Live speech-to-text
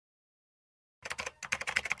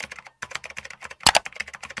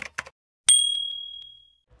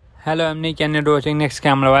Hello, I'm Nick and you're watching Next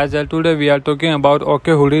Camera Visual. Today we are talking about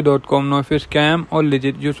OkHoodie.com. Now if it's scam or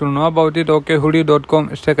legit, you should know about it.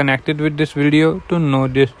 OkHoodie.com. Stay connected with this video to know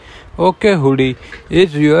this. OkHoodie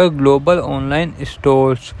is your global online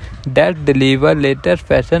stores that deliver latest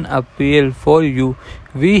fashion appeal for you.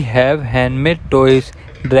 We have handmade toys,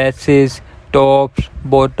 dresses, tops,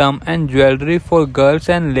 bottom and jewelry for girls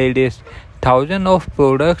and ladies. Thousands of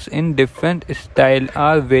products in different styles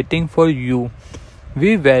are waiting for you.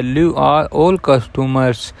 We value all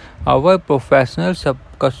customers. Our professional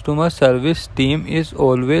customer service team is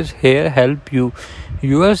always here to help you.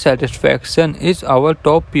 Your satisfaction is our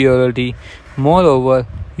top priority. Moreover,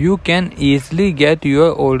 you can easily get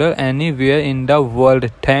your order anywhere in the world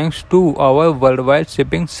thanks to our worldwide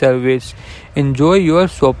shipping service. Enjoy your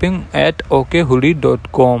shopping at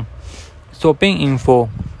OkHoodie.com. Shopping info.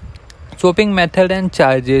 Shopping method and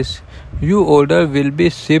charges. Your order will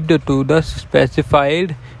be shipped to the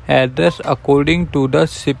specified address according to the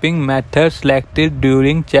shipping method selected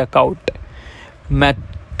during checkout.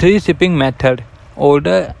 3 shipping method.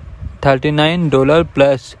 Order $39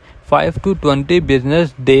 plus 5 to 20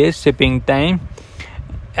 business days shipping time,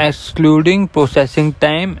 excluding processing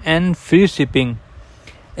time and free shipping.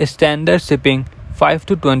 Standard shipping 5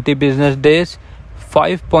 to 20 business days,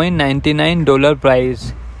 $5.99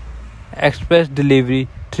 price. Express delivery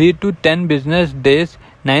 3 to 10 business days,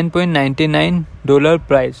 $9.99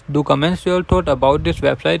 price. Do comment your thought about this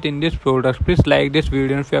website in this product. Please like this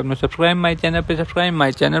video. If you have not subscribed my channel, please subscribe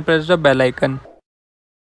my channel. Press the bell icon.